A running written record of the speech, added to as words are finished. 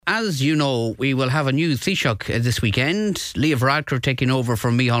as you know, we will have a new Taoiseach this weekend. Leo Varadkar taking over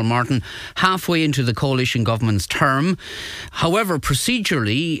from Micheál Martin halfway into the coalition government's term. However,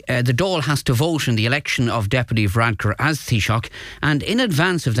 procedurally, the Dáil has to vote in the election of Deputy Varadkar as Taoiseach, and in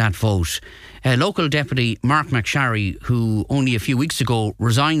advance of that vote, local deputy Mark McSharry, who only a few weeks ago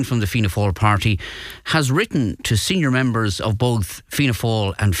resigned from the Fianna Fáil party, has written to senior members of both Fianna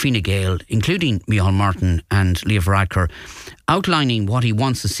Fáil and Fine Gael, including Micheál Martin and Leo Varadkar, outlining what he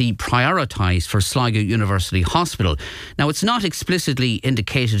wants to see prioritised for Sligo University Hospital. Now, it's not explicitly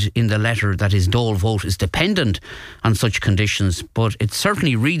indicated in the letter that his Dáil vote is dependent on such conditions, but it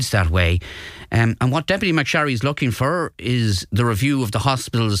certainly reads that way. And what Deputy McSharry is looking for is the review of the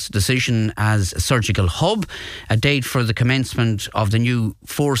hospital's decision as a surgical hub, a date for the commencement of the new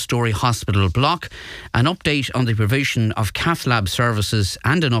 4-storey hospital block, an update on the provision of cath lab services,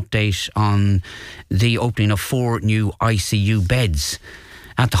 and an update on the opening of 4 new ICU beds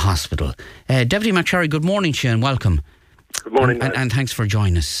at the hospital. Deputy McSharry, good morning to you and welcome. Good morning. And thanks for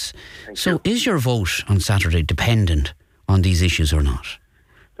joining us. So is your vote on Saturday dependent on these issues or not?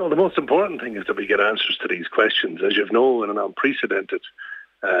 Well, the most important thing is that we get answers to these questions. As you've known, in an unprecedented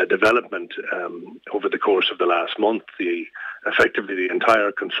development over the course of the last month, effectively the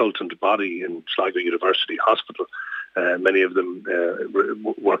entire consultant body in Sligo University Hospital, many of them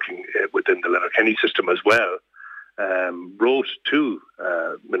working within the Letterkenny system as well, wrote to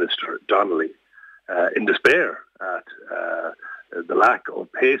Minister Donnelly in despair at the lack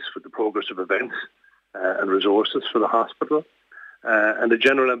of pace for the progress of events and resources for the hospital, and a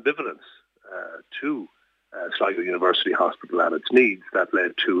general ambivalence to Sligo University Hospital and its needs that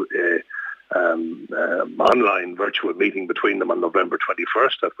led to an online virtual meeting between them on November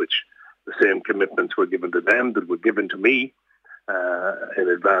 21st, at which the same commitments were given to them that were given to me in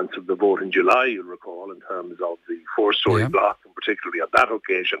advance of the vote in July, you'll recall, in terms of the 4-storey block, and particularly on that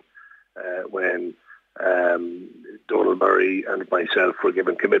occasion when Donald Murray and myself were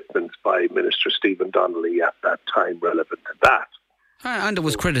given commitments by Minister Stephen Donnelly at that time relevant to that. And there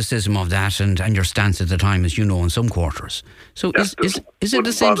was criticism of that and your stance at the time, as you know, in some quarters. So is it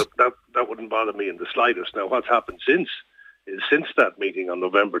the same? That wouldn't bother me in the slightest. Now, what's happened since that meeting on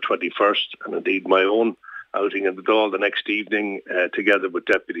November 21st, and indeed my own outing in the Dáil the next evening, together with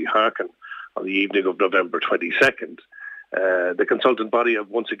Deputy Harkin on the evening of November 22nd, the consultant body have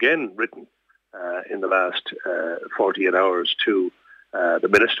once again written in the last 48 hours to the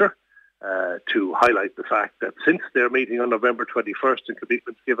Minister, to highlight the fact that since their meeting on November 21st and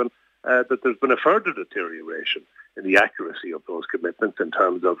commitments given, that there's been a further deterioration in the accuracy of those commitments in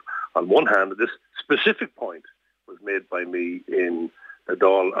terms of, on one hand, this specific point was made by me in the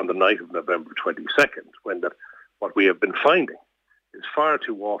Dáil on the night of November 22nd, when that what we have been finding is far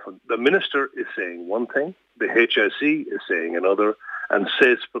too often the Minister is saying one thing, the HSE is saying another, and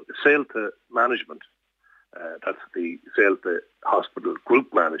Sale to Management, that's the Sale to Hospital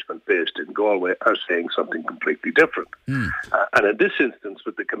Group Management based in Galway, are saying something completely different. And in this instance,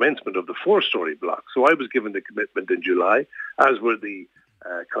 with the commencement of the 4-storey block, so I was given the commitment in July, as were the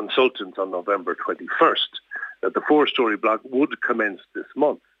consultants on November 21st, that the 4-storey block would commence this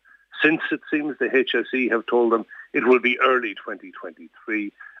month. Since it seems the HSE have told them it will be early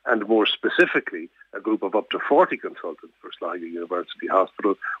 2023, and more specifically, a group of up to 40 consultants for Sligo University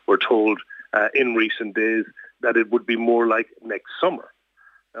Hospital were told in recent days that it would be more like next summer.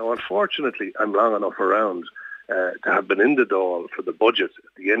 Now, unfortunately, I'm long enough around to have been in the Dáil for the budget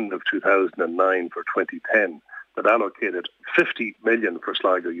at the end of 2009 for 2010 that allocated 50 million for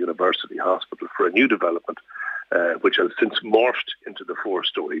Sligo University Hospital for a new development, which has since morphed into the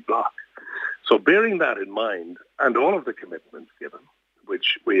 4-storey block. So bearing that in mind, and all of the commitments given,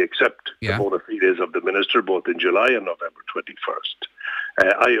 which we accept the bona fides of the Minister, both in July and November 21st,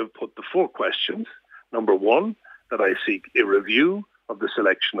 I have put the 4 questions. Number 1, that I seek a review of the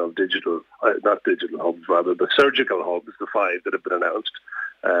selection of the surgical hubs, the 5 that have been announced,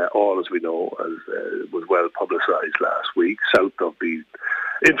 all, as we know, as was well publicised last week, south of the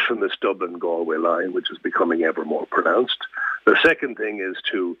infamous Dublin-Galway line, which is becoming ever more pronounced. The second thing is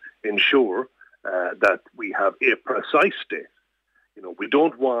to ensure that we have a precise date. You know, we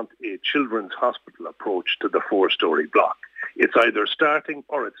don't want a children's hospital approach to the 4-storey block. It's either starting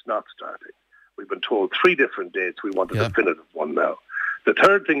or it's not starting. We've been told 3 different dates. We want a definitive one now. The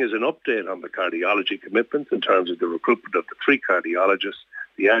third thing is an update on the cardiology commitments in terms of the recruitment of the 3 cardiologists,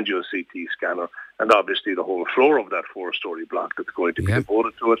 the angio-CT scanner, and obviously the whole floor of that 4-storey block that's going to be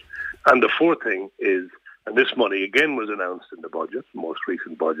devoted to it. And the fourth thing is, and this money again was announced in the budget, the most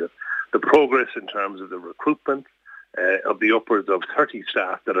recent budget, the progress in terms of the recruitment of the upwards of 30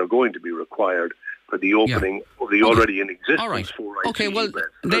 staff that are going to be required for the opening of the already in existence All right. 4 Okay, ICU well,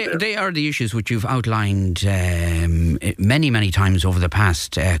 beds. they are the issues which you've outlined many times over the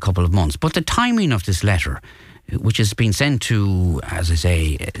past couple of months. But the timing of this letter, which has been sent to, as I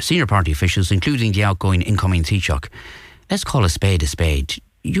say, senior party officials, including the outgoing incoming Taoiseach, let's call a spade a spade.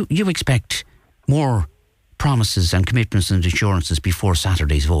 You expect more promises and commitments and assurances before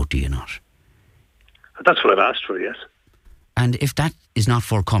Saturday's vote, do you not? That's what I've asked for, yes. And if that is not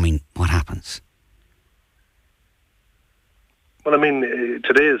forthcoming, what happens? Well, I mean,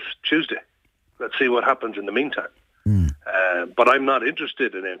 today is Tuesday. Let's see what happens in the meantime. But I'm not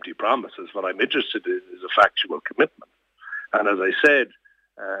interested in empty promises. What I'm interested in is a factual commitment. And as I said,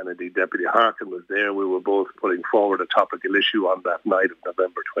 and indeed Deputy Harkin was there, we were both putting forward a topical issue on that night of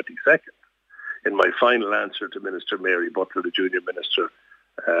November 22nd. In my final answer to Minister Mary Butler, the junior minister,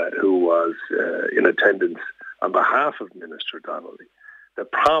 who was in attendance on behalf of Minister Donnelly, the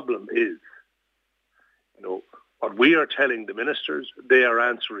problem is, what we are telling the ministers, they are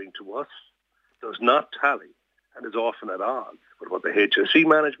answering to us, does not tally and is often at odds with what the HSE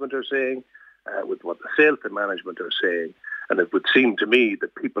management are saying, with what the Sailta management are saying, and it would seem to me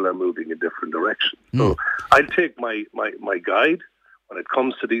that people are moving in different directions. So I'll take my guide when it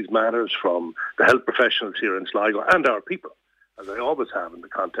comes to these matters from the health professionals here in Sligo and our people, as I always have in the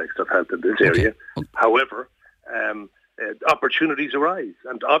context of health in this area. However, opportunities arise,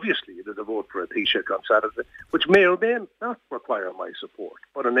 and obviously there's a vote for a Taoiseach on Saturday, which may or may not require my support.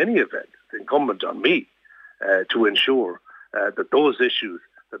 But in any event, it's incumbent on me to ensure that those issues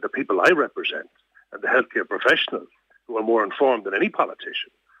that the people I represent and the healthcare professionals, who are more informed than any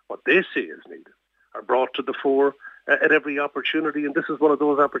politician, what they say is needed, are brought to the fore at every opportunity, and this is one of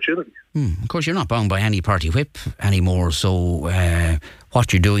those opportunities. Of course, you're not bound by any party whip anymore, so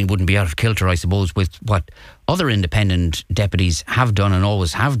what you're doing wouldn't be out of kilter, I suppose, with what other independent deputies have done and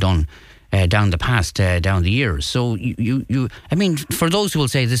always have done down the years. So I mean, for those who will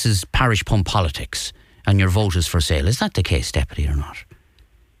say this is parish pump politics and your vote is for sale, is that the case, Deputy, or not?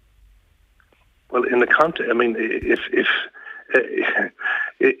 Well, in the context, I mean, if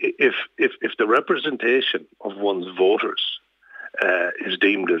the representation of one's voters is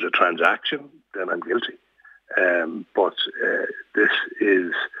deemed as a transaction, then I'm guilty. But this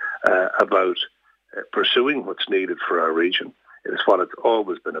is about pursuing what's needed for our region. It is what it's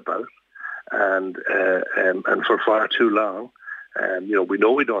always been about, and for far too long, we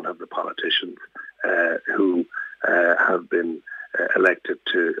know we don't have the politicians who have been elected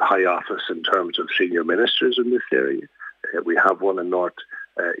to high office in terms of senior ministers in this area. We have one in North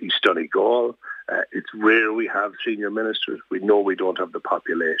East Donegal. It's rare we have senior ministers. We know we don't have the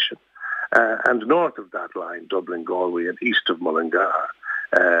population. And north of that line, Dublin, Galway, and east of Mullingar,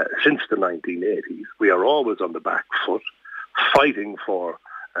 since the 1980s, we are always on the back foot, fighting for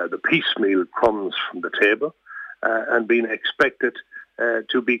the piecemeal crumbs from the table and being expected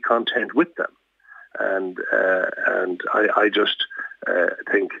to be content with them. And I just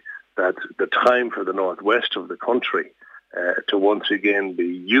think that the time for the northwest of the country to once again be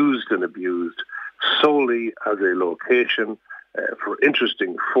used and abused solely as a location for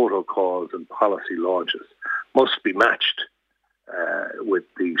interesting photo calls and policy launches must be matched with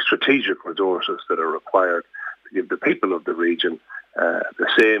the strategic resources that are required to give the people of the region the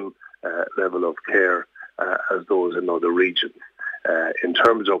same level of care as those in other regions. In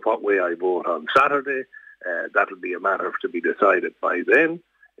terms of what way I vote on Saturday, that'll be a matter to be decided by then.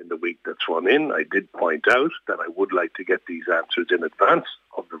 In the week that's run in, I did point out that I would like to get these answers in advance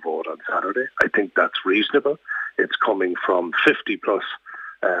of the vote on Saturday. I think that's reasonable. It's coming from 50 plus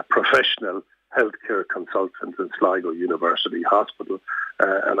professional healthcare consultants in Sligo University Hospital,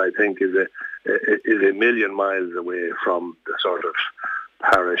 and I think is a million miles away from the sort of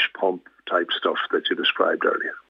parish pump type stuff that you described earlier.